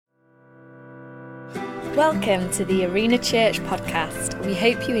Welcome to the Arena Church podcast. We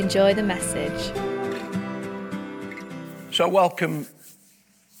hope you enjoy the message. So welcome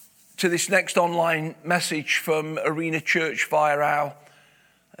to this next online message from Arena Church via our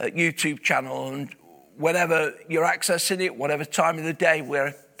YouTube channel. And whenever you're accessing it, whatever time of the day,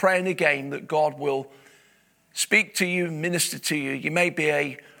 we're praying again that God will speak to you, minister to you. You may be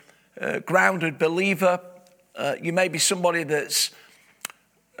a grounded believer. You may be somebody that's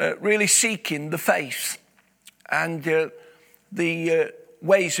really seeking the faith and the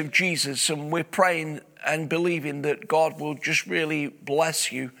ways of Jesus. And we're praying and believing that God will just really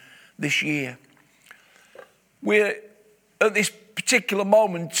bless you this year. We're at this particular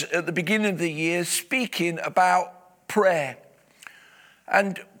moment at the beginning of the year speaking about prayer.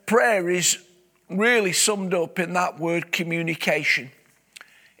 And prayer is really summed up in that word communication.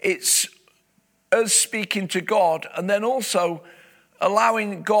 It's us speaking to God and then also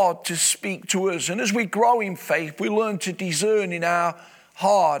allowing God to speak to us. And as we grow in faith, we learn to discern in our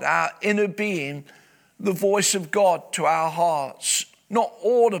heart, our inner being, the voice of God to our hearts. Not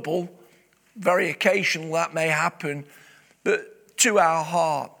audible, very occasional that may happen, but to our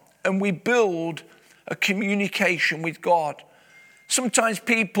heart. And we build a communication with God. Sometimes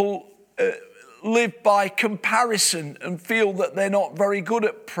people live by comparison and feel that they're not very good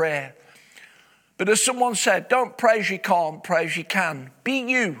at prayer. But as someone said, don't pray as you can't, pray as you can. Be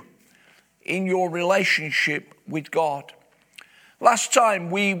you in your relationship with God. Last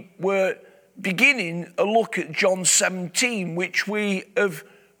time we were beginning a look at John 17, which we have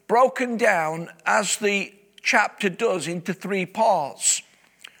broken down as the chapter does into three parts.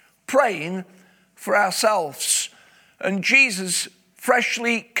 Praying for ourselves. And Jesus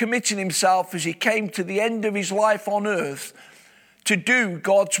freshly committing himself as he came to the end of his life on earth to do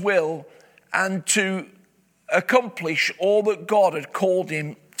God's will and to accomplish all that God had called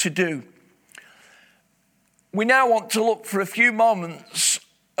him to do. We now want to look for a few moments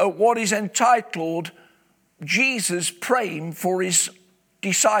at what is entitled Jesus praying for his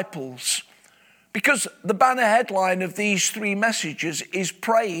disciples. Because the banner headline of these three messages is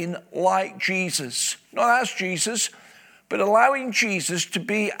praying like Jesus. Not as Jesus, but allowing Jesus to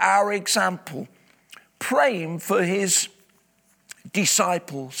be our example. Praying for his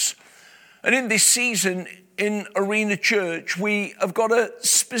disciples. And in this season in Arena Church, we have got a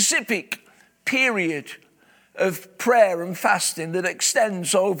specific period of prayer and fasting that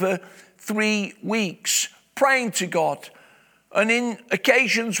extends over 3 weeks, praying to God. And in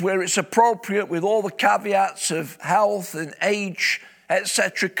occasions where it's appropriate, with all the caveats of health and age,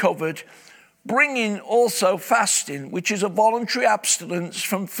 etc. covered, bringing also fasting, which is a voluntary abstinence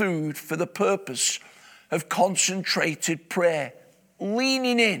from food for the purpose of concentrated prayer,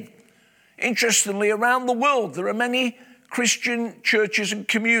 leaning in. Interestingly, around the world, there are many Christian churches and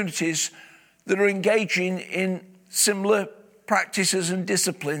communities that are engaging in similar practices and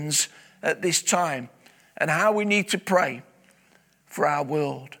disciplines at this time, and how we need to pray for our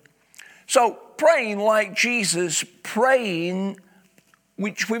world. So, praying like Jesus, praying,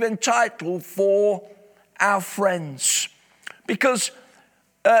 which we've entitled For Our Friends. Because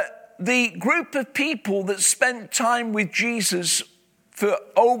the group of people that spent time with Jesus for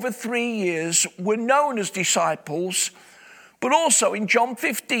over 3 years were known as disciples, but also in John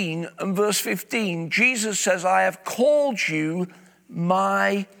 15 and verse 15, Jesus says, I have called you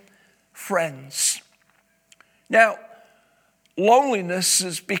my friends. Now, loneliness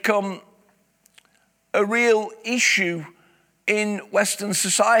has become a real issue in Western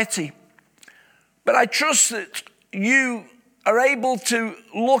society, but I trust that you are able to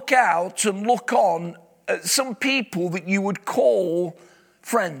look out and look on at some people that you would call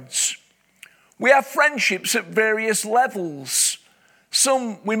friends. We have friendships at various levels.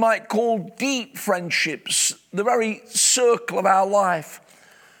 Some we might call deep friendships, the very circle of our life.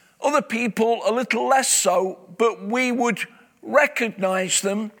 Other people a little less so, but we would recognize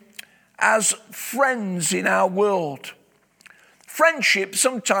them as friends in our world. Friendship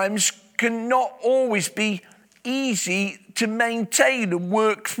sometimes can not always be easy to maintain and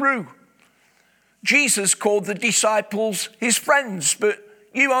work through. Jesus called the disciples his friends, but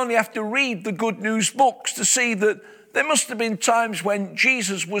you only have to read the good news books to see that there must have been times when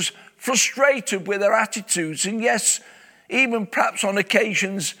Jesus was frustrated with their attitudes, and yes, even perhaps on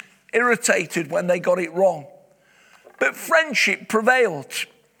occasions irritated when they got it wrong. But friendship prevailed,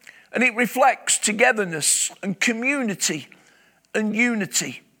 and it reflects togetherness and community and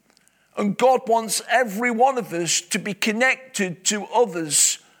unity. And God wants every one of us to be connected to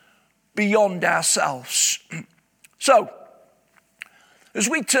others beyond ourselves. So, as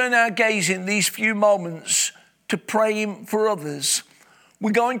we turn our gaze in these few moments to praying for others,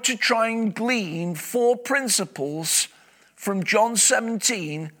 we're going to try and glean 4 principles from John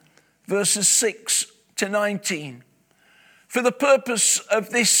 17, verses 6 to 19. For the purpose of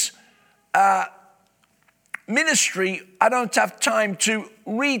this ministry, I don't have time to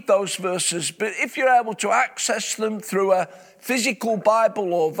read those verses, but if you're able to access them through a physical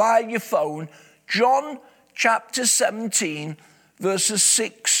Bible or via your phone, John chapter 17, verses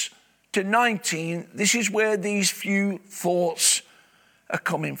 6 to 19, this is where these few thoughts are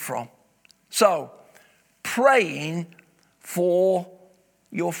coming from. So, praying for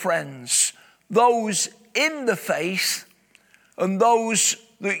your friends, those in the faith and those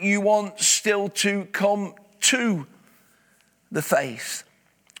that you want still to come to the faith.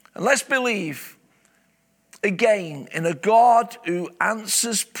 And let's believe again in a God who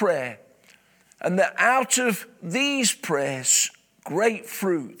answers prayer, and that out of these prayers, great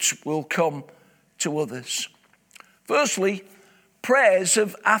fruits will come to others. Firstly, prayers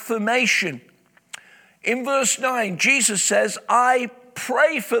of affirmation. In verse 9, Jesus says, I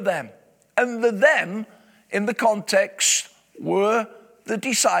pray for them. And the them, in the context, were the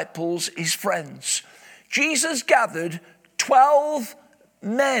disciples, his friends. Jesus gathered 12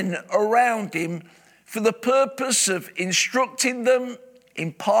 men around him for the purpose of instructing them,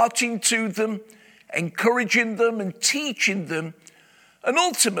 imparting to them, encouraging them and teaching them, and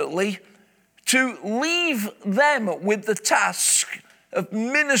ultimately to leave them with the task of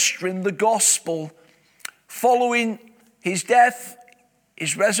ministering the gospel following his death,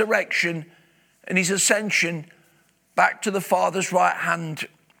 his resurrection, and his ascension back to the Father's right hand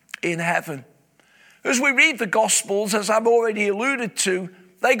in heaven. As we read the Gospels, as I've already alluded to,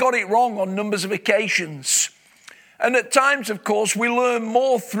 they got it wrong on numbers of occasions. And at times, of course, we learn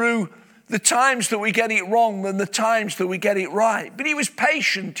more through the times that we get it wrong than the times that we get it right. But he was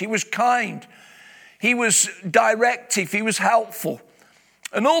patient, he was kind, he was directive, he was helpful.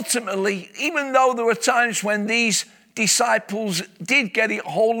 And ultimately, even though there were times when these disciples did get it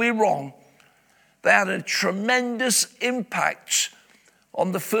wholly wrong, they had a tremendous impact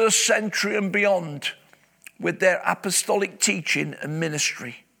on the first century and beyond with their apostolic teaching and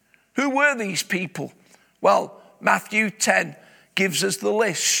ministry. Who were these people? Well, Matthew 10 gives us the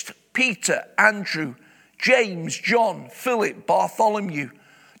list. Peter, Andrew, James, John, Philip, Bartholomew,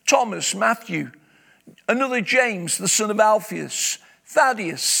 Thomas, Matthew, another James, the son of Alphaeus,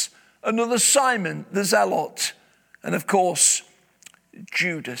 Thaddeus, another Simon, the Zealot, and of course,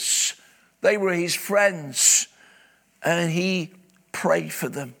 Judas. They were his friends, and he prayed for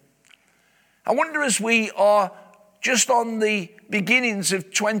them. I wonder, as we are just on the beginnings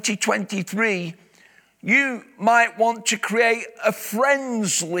of 2023, you might want to create a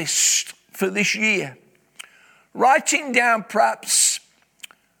friends list for this year, writing down perhaps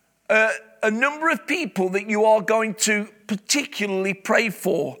a number of people that you are going to particularly pray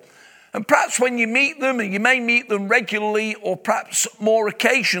for. And perhaps when you meet them, and you may meet them regularly or perhaps more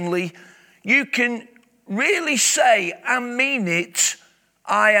occasionally, you can really say and mean it,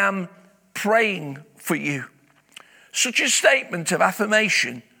 I am praying for you. Such a statement of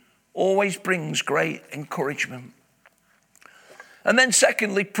affirmation always brings great encouragement. And then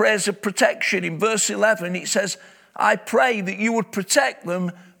secondly, prayers of protection. In verse 11, it says, I pray that you would protect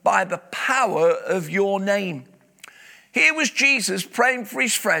them by the power of your name. Here was Jesus praying for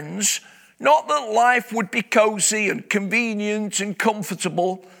his friends, not that life would be cozy and convenient and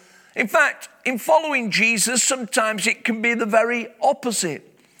comfortable. In fact, in following Jesus, sometimes it can be the very opposite.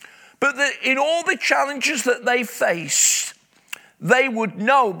 But that in all the challenges that they faced, they would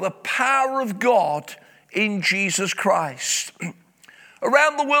know the power of God in Jesus Christ.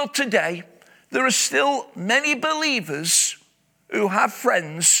 Around the world today, there are still many believers who have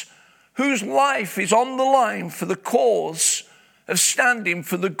friends whose life is on the line for the cause of standing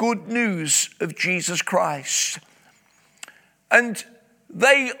for the good news of Jesus Christ. And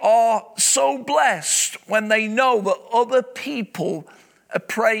they are so blessed when they know that other people are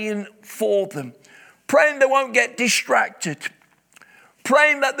praying for them, praying they won't get distracted,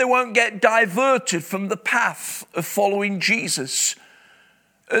 praying that they won't get diverted from the path of following Jesus.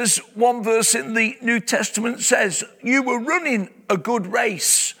 As one verse in the New Testament says, you were running a good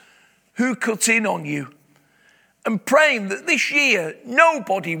race. Who cut in on you? And praying that this year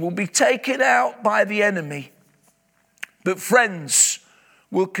nobody will be taken out by the enemy, but friends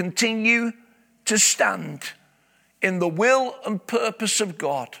will continue to stand in the will and purpose of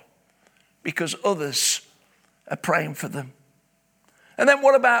God because others are praying for them. And then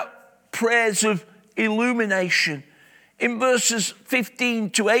what about prayers of illumination? In verses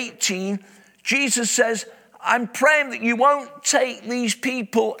 15 to 18, Jesus says, I'm praying that you won't take these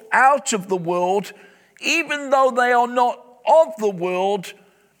people out of the world, even though they are not of the world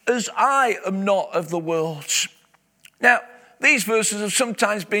as I am not of the world. Now, these verses have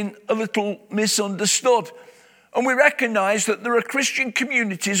sometimes been a little misunderstood, and we recognize that there are Christian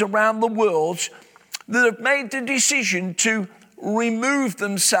communities around the world that have made the decision to remove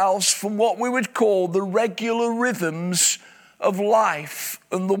themselves from what we would call the regular rhythms of life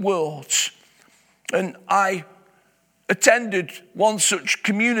and the world. And I attended one such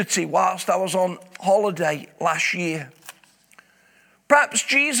community whilst I was on holiday last year. Perhaps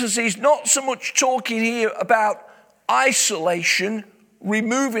Jesus is not so much talking here about isolation,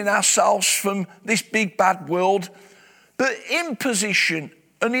 removing ourselves from this big bad world, but imposition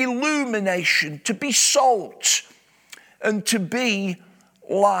and illumination, to be salt and to be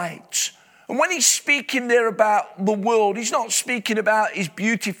light. And when he's speaking there about the world, he's not speaking about his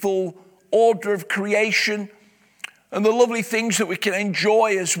beautiful order of creation and the lovely things that we can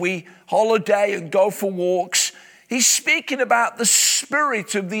enjoy as we holiday and go for walks. He's speaking about the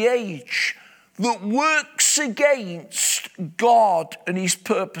spirit of the age that works against God and his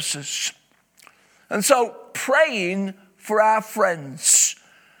purposes. And so praying for our friends,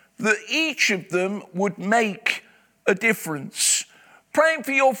 that each of them would make a difference. Praying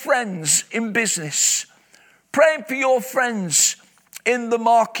for your friends in business. Praying for your friends in the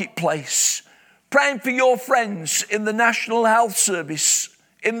marketplace. Praying for your friends in the National Health Service,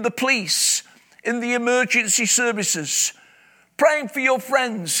 in the police, in the emergency services. Praying for your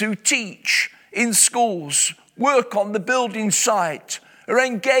friends who teach in schools, work on the building site, are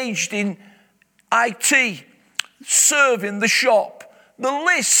engaged in IT, serve in the shop. The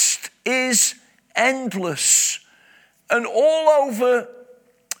list is endless. And all over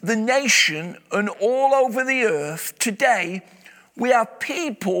the nation and all over the earth today, we have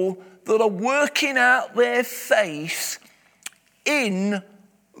people that are working out their faith in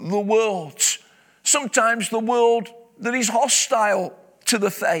the world. Sometimes the world that is hostile to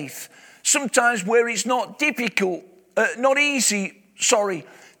the faith. Sometimes where it's not easy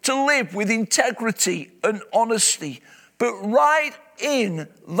to live with integrity and honesty. But right in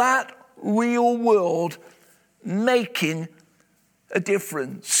that real world, making a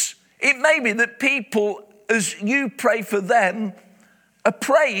difference. It may be that people, as you pray for them, are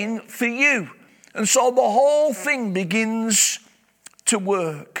praying for you. And so the whole thing begins to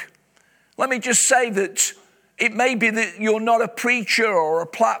work. Let me just say that it may be that you're not a preacher or a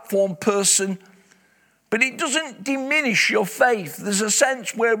platform person, but it doesn't diminish your faith. There's a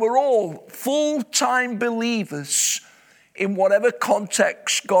sense where we're all full-time believers in whatever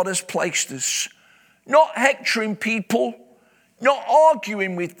context God has placed us. Not hectoring people, not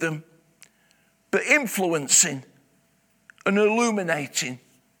arguing with them, but influencing and illuminating,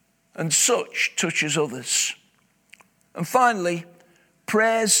 and such touches others. And finally,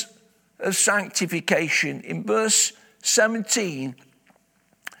 prayers of sanctification. In verse 17,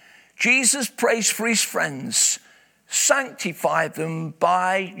 Jesus prays for his friends, sanctify them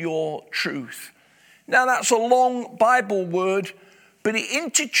by your truth. Now that's a long Bible word, but it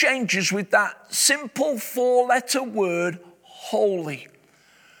interchanges with that simple 4-letter word, holy.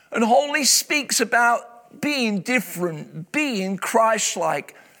 And holy speaks about being different, being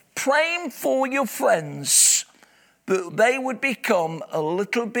Christ-like, praying for your friends that they would become a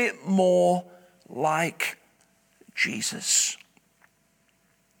little bit more like Jesus.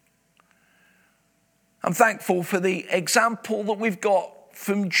 I'm thankful for the example that we've got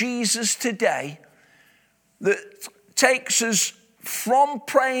from Jesus today that takes us from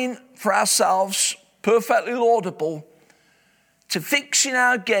praying for ourselves, perfectly laudable, to fixing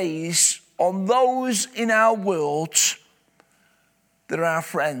our gaze on those in our world that are our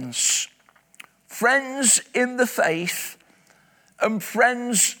friends. Friends in the faith and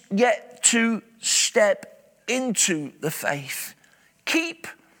friends yet to step into the faith. Keep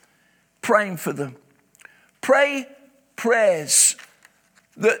praying for them. Pray prayers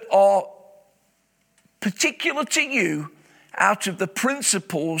that are particular to you out of the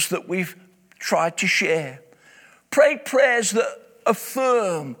principles that we've tried to share. Pray prayers that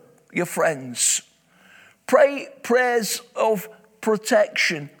affirm your friends. Pray prayers of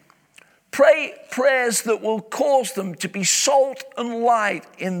protection. Pray prayers that will cause them to be salt and light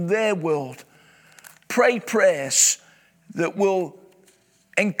in their world. Pray prayers that will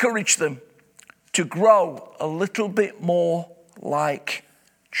encourage them to grow a little bit more like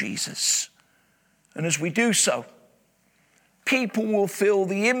Jesus. And as we do so, people will feel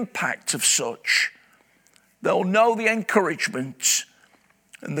the impact of such. They'll know the encouragement,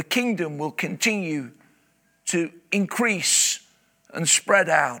 and the kingdom will continue to increase and spread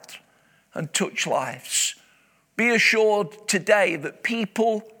out and touch lives. Be assured today that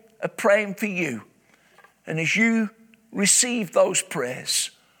people are praying for you. And as you received those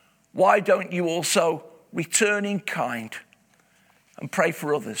prayers, why don't you also return in kind and pray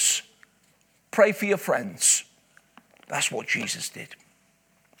for others? Pray for your friends. That's what Jesus did.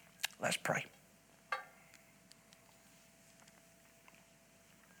 Let's pray.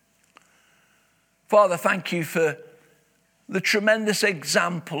 Father, thank you for the tremendous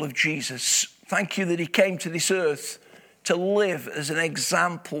example of Jesus. Thank you that he came to this earth to live as an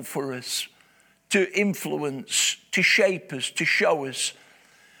example for us, to influence, to shape us, to show us.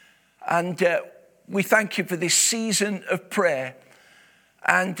 And we thank you for this season of prayer.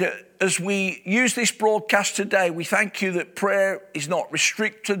 And as we use this broadcast today, we thank you that prayer is not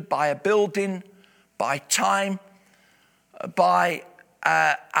restricted by a building, by time, by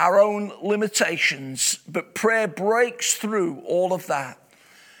our own limitations, but prayer breaks through all of that.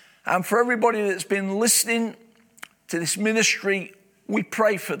 And for everybody that's been listening to this ministry, we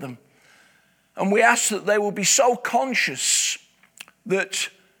pray for them. And we ask that they will be so conscious that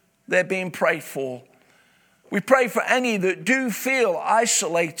they're being prayed for. We pray for any that do feel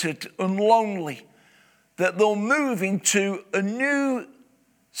isolated and lonely, that they'll move into a new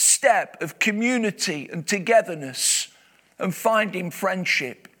step of community and togetherness and finding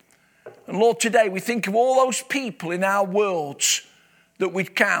friendship. And Lord, today we think of all those people in our worlds that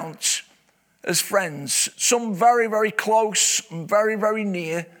we'd count as friends, some very, very close and very, very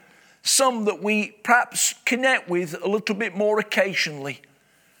near, some that we perhaps connect with a little bit more occasionally.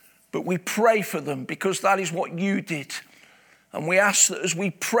 But we pray for them because that is what you did. And we ask that as we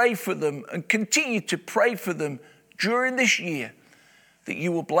pray for them and continue to pray for them during this year, that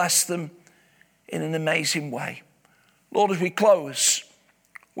you will bless them in an amazing way. Lord, as we close,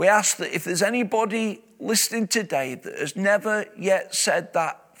 we ask that if there's anybody listening today that has never yet said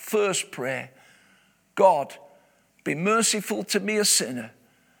that first prayer, God, be merciful to me, a sinner,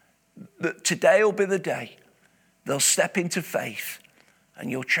 that today will be the day they'll step into faith and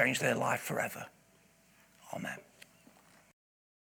you'll change their life forever. Amen.